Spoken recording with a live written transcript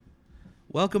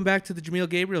Welcome back to the Jameel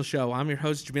Gabriel Show. I'm your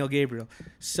host, Jameel Gabriel.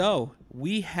 So,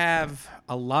 we have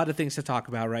a lot of things to talk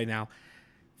about right now.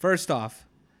 First off,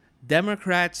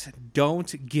 Democrats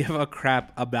don't give a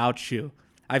crap about you.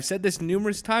 I've said this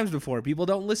numerous times before. People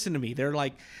don't listen to me. They're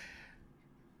like,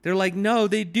 no,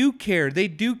 they do care. They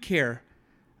do care.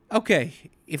 Okay,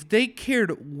 if they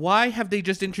cared, why have they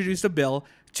just introduced a bill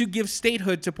to give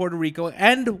statehood to Puerto Rico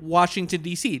and Washington,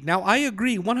 D.C.? Now, I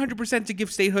agree 100% to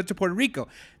give statehood to Puerto Rico.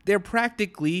 They're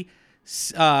practically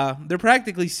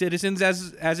citizens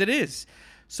as it is.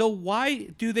 So why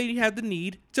do they have the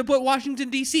need to put Washington,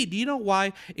 D.C.? Do you know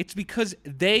why? It's because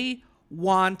they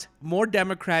want more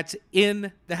Democrats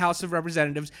in the House of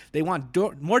Representatives. They want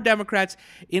more Democrats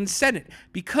in Senate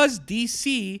because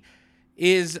D.C.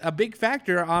 is a big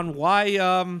factor on why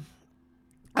on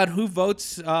who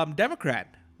votes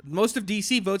Democrat. Most of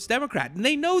D.C. votes Democrat, and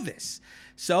they know this.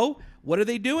 So what are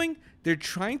they doing? They're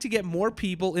trying to get more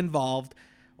people involved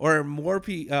or more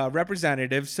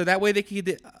representatives, so that way they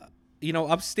can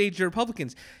upstage the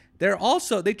Republicans.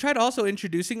 They tried also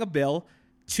introducing a bill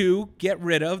to get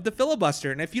rid of the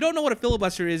filibuster. And if you don't know what a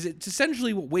filibuster is, it's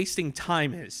essentially what wasting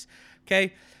time is.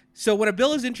 Okay, so when a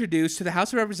bill is introduced to the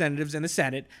House of Representatives and the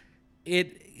Senate,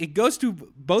 it goes to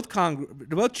both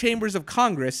chambers of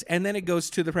Congress, and then it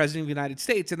goes to the President of the United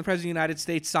States, and the President of the United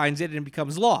States signs it and it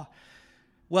becomes law.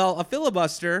 Well, a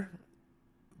filibuster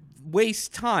wastes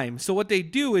time. So what they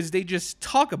do is they just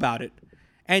talk about it,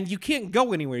 and you can't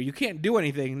go anywhere. You can't do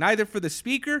anything, neither for the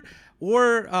Speaker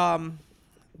or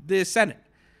the Senate.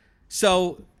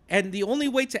 So, and the only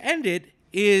way to end it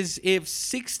is if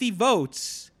 60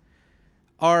 votes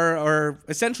are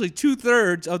essentially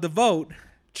 2/3 of the vote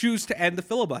choose to end the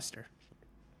filibuster.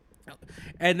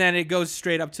 And then it goes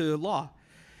straight up to law.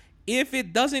 If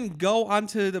it doesn't go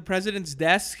onto the president's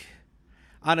desk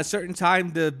on a certain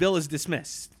time, the bill is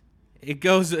dismissed. It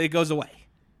goes away.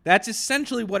 That's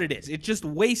essentially what it is. It just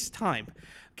wastes time.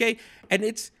 Okay? And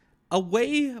it's a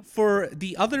way for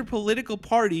the other political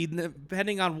party,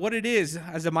 depending on what it is,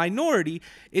 as a minority,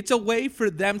 it's a way for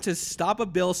them to stop a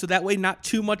bill so that way not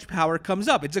too much power comes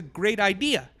up. It's a great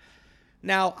idea.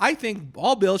 Now, I think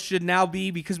all bills should now be,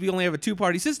 because we only have a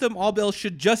two-party system, all bills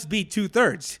should just be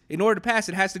 2/3. In order to pass,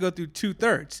 it has to go through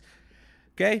 2/3.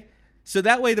 Okay? So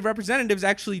that way the representatives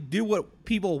actually do what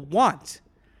people want.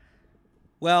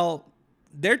 Well,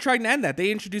 they're trying to end that.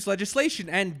 They introduced legislation,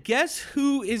 and guess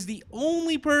who is the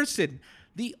only person,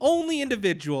 the only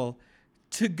individual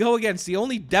to go against, the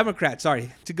only Democrat,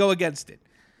 to go against it?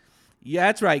 Yeah,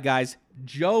 that's right, guys.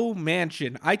 Joe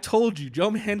Manchin. I told you, Joe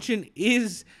Manchin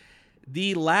is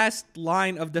the last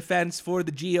line of defense for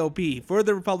the GOP, for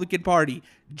the Republican Party.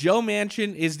 Joe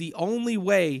Manchin is the only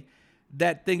way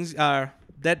that things are,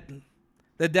 that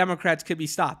the Democrats could be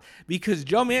stopped, because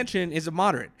Joe Manchin is a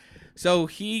moderate. So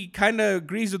he kind of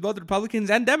agrees with both Republicans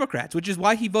and Democrats, which is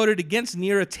why he voted against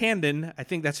Neera Tanden. I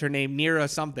think that's her name, Neera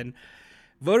something.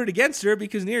 Voted against her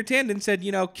because Neera Tanden said,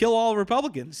 kill all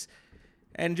Republicans.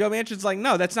 And Joe Manchin's like,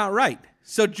 no, that's not right.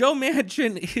 So Joe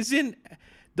Manchin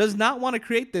does not want to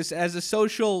create this as a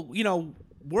social,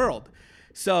 world.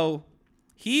 So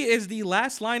he is the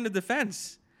last line of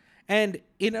defense. And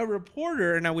in a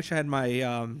reporter, and I wish I had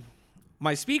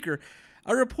my speaker,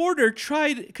 a reporter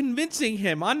tried convincing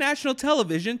him on national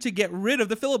television to get rid of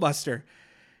the filibuster.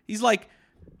 He's like,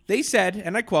 they said,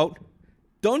 and I quote,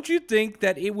 "Don't you think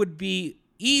that it would be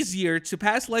easier to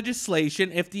pass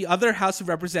legislation if the other House of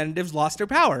Representatives lost their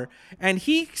power?" And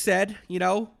he said,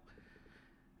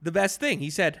 the best thing.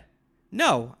 He said,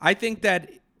 no, I think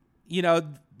that,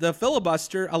 the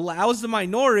filibuster allows the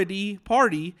minority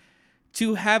party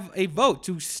to have a vote,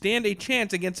 to stand a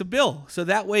chance against a bill. So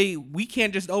that way we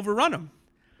can't just overrun them.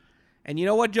 And you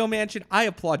know what, Joe Manchin? I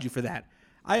applaud you for that.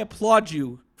 I applaud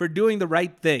you for doing the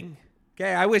right thing.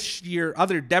 Okay, I wish your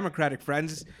other Democratic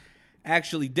friends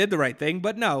actually did the right thing,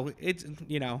 but no, it's,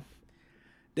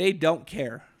 they don't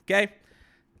care. Okay?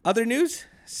 Other news,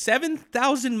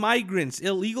 7,000 migrants,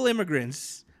 illegal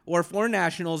immigrants, or foreign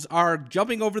nationals are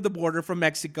jumping over the border from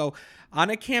Mexico on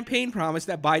a campaign promise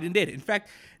that Biden did. In fact,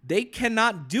 they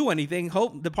cannot do anything.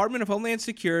 Department of Homeland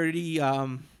Security,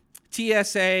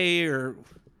 TSA, or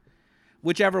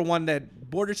whichever one, that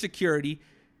border security,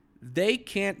 they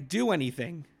can't do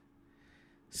anything.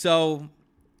 So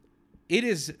it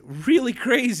is really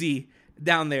crazy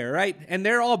down there, right? And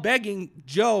they're all begging,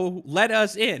 Joe, let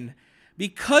us in,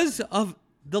 because of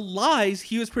the lies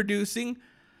he was producing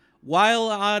while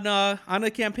on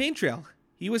a campaign trail.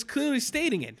 He was clearly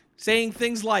stating it, saying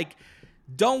things like,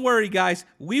 don't worry, guys,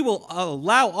 we will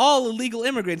allow all illegal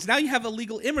immigrants. Now you have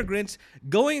illegal immigrants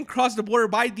going across the border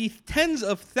by the tens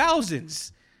of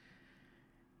thousands.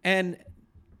 And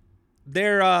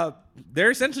they're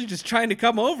essentially just trying to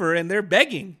come over and they're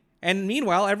begging. And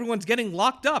meanwhile, everyone's getting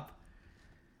locked up.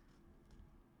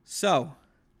 So,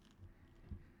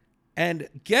 and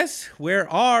guess where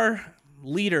our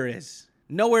leader is?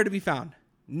 Nowhere to be found.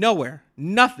 Nowhere.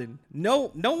 Nothing.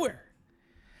 Nowhere.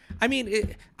 I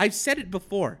mean, I've said it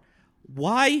before.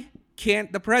 Why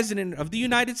can't the president of the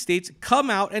United States come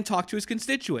out and talk to his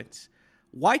constituents?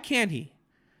 Why can't he?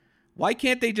 Why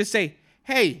can't they just say,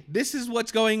 hey, this is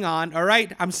what's going on, all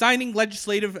right? I'm signing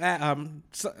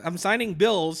I'm signing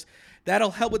bills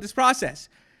that'll help with this process.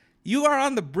 You are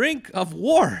on the brink of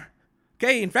war,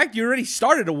 okay? In fact, you already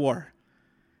started a war.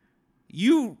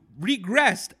 You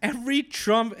regressed every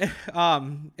Trump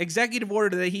executive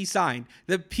order that he signed.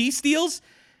 The peace deals,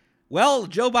 well,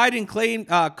 Joe Biden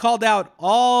called out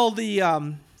all the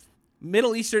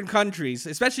Middle Eastern countries,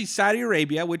 especially Saudi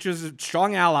Arabia, which was a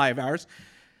strong ally of ours,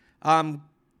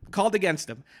 called against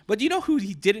him. But do you know who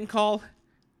he didn't call?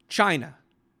 China,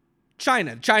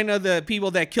 the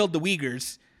people that killed the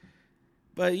Uyghurs.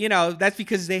 But, that's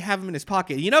because they have him in his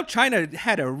pocket. China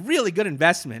had a really good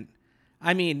investment.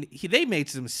 I mean, they made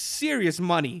some serious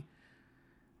money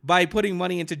by putting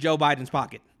money into Joe Biden's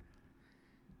pocket.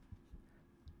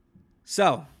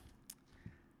 So,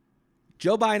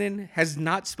 Joe Biden has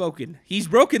not spoken. He's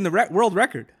broken the world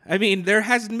record. I mean, there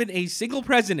hasn't been a single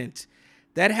president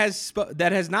that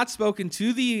has not spoken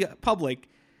to the public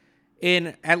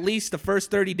in at least the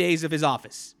first 30 days of his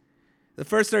office. The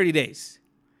first 30 days.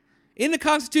 In the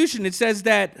Constitution, it says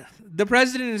that the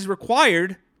president is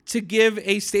required to give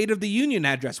a State of the Union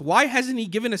address. Why hasn't he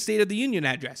given a State of the Union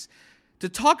address? To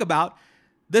talk about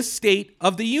the state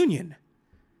of the union.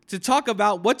 To talk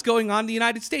about what's going on in the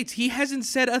United States. He hasn't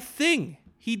said a thing.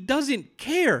 He doesn't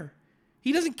care.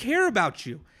 He doesn't care about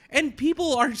you. And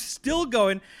people are still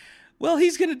going, well,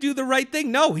 he's going to do the right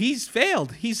thing. No, he's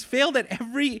failed. He's failed at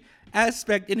every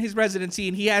aspect in his presidency,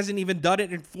 and he hasn't even done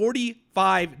it in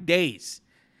 45 days.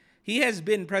 He has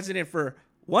been president for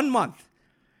 1 month.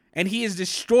 And he is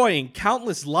destroying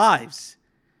countless lives.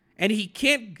 And he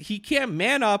can't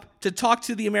man up to talk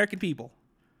to the American people.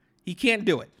 He can't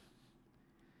do it.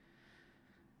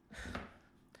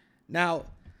 Now,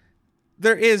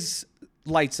 there is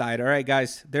light side, all right,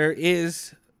 guys? There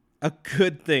is a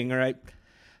good thing, all right?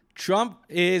 Trump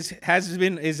is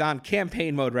on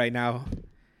campaign mode right now.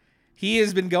 He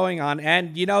has been going on,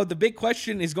 and the big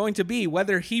question is going to be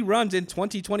whether he runs in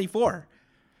 2024.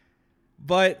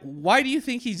 But why do you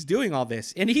think he's doing all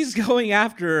this? And he's going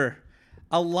after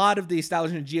a lot of the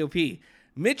establishment GOP.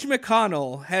 Mitch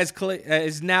McConnell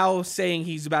is now saying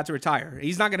he's about to retire.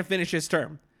 He's not going to finish his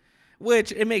term,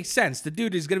 which it makes sense. The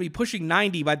dude is going to be pushing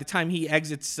 90 by the time he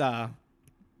exits the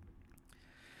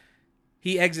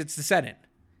Senate.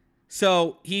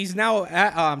 So he's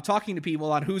now talking to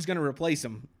people on who's going to replace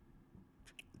him.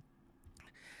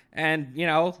 And,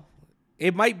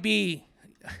 it might be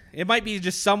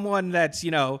just someone that's,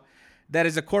 that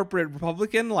is a corporate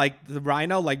Republican like the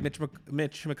Rhino, like Mitch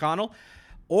McConnell.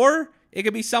 Or it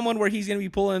could be someone where he's going to be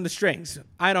pulling the strings.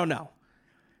 I don't know.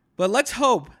 But let's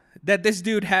hope that this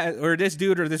dude or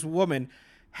this woman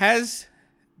has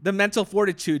the mental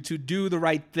fortitude to do the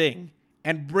right thing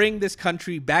and bring this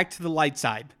country back to the light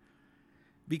side.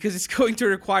 Because it's going to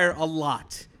require a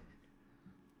lot.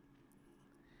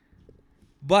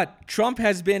 But Trump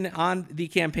has been on the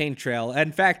campaign trail.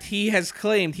 In fact, he has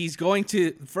claimed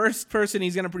the first person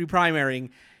he's going to be primarying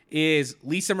is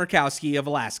Lisa Murkowski of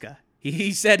Alaska.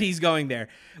 He said he's going there,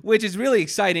 which is really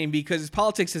exciting because his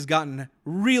politics has gotten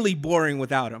really boring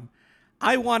without him.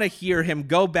 I want to hear him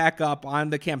go back up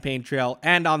on the campaign trail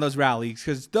and on those rallies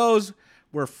because those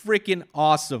were freaking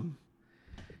awesome.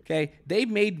 Okay, they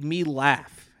made me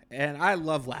laugh, and I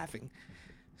love laughing.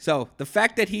 So the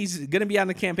fact that he's going to be on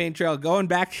the campaign trail, going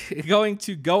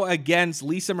to go against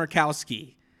Lisa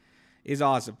Murkowski is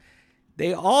awesome.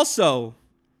 He also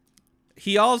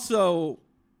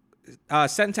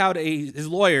sent out his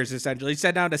lawyers, essentially,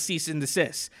 sent out a cease and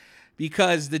desist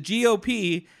because the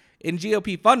GOP and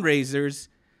GOP fundraisers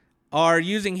are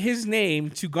using his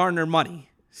name to garner money.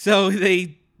 So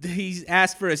he's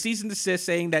asked for a cease and desist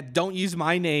saying that don't use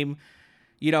my name,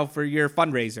 for your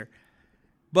fundraiser.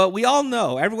 But we all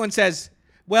know, everyone says,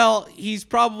 well, he's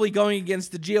probably going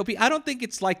against the GOP. I don't think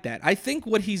it's like that. I think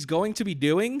what he's going to be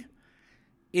doing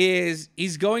is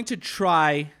he's going to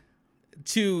try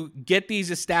to get these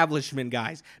establishment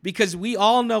guys because we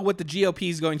all know what the GOP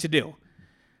is going to do.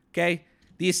 Okay?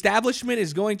 The establishment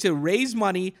is going to raise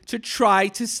money to try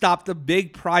to stop the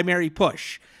big primary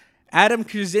push. Adam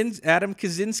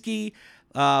Kaczynski,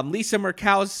 Lisa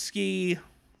Murkowski,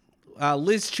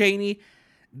 Liz Cheney,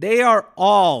 they are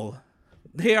all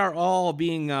They are all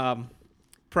being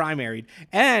primaried.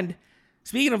 And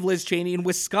speaking of Liz Cheney, in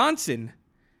Wisconsin,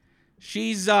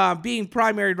 she's being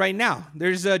primaried right now.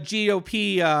 There's a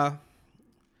GOP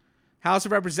House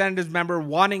of Representatives member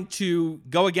wanting to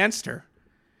go against her.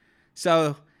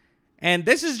 So, and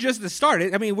this is just the start.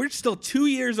 I mean, we're still 2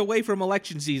 years away from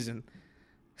election season.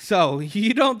 So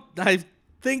I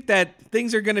think that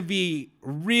things are going to be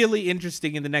really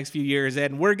interesting in the next few years,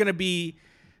 and we're going to be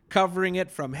covering it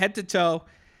from head to toe.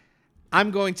 I'm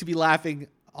going to be laughing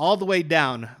all the way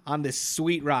down on this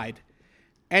sweet ride.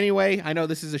 Anyway, I know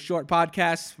this is a short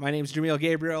podcast. My name is Jamil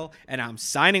Gabriel, and I'm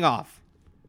signing off.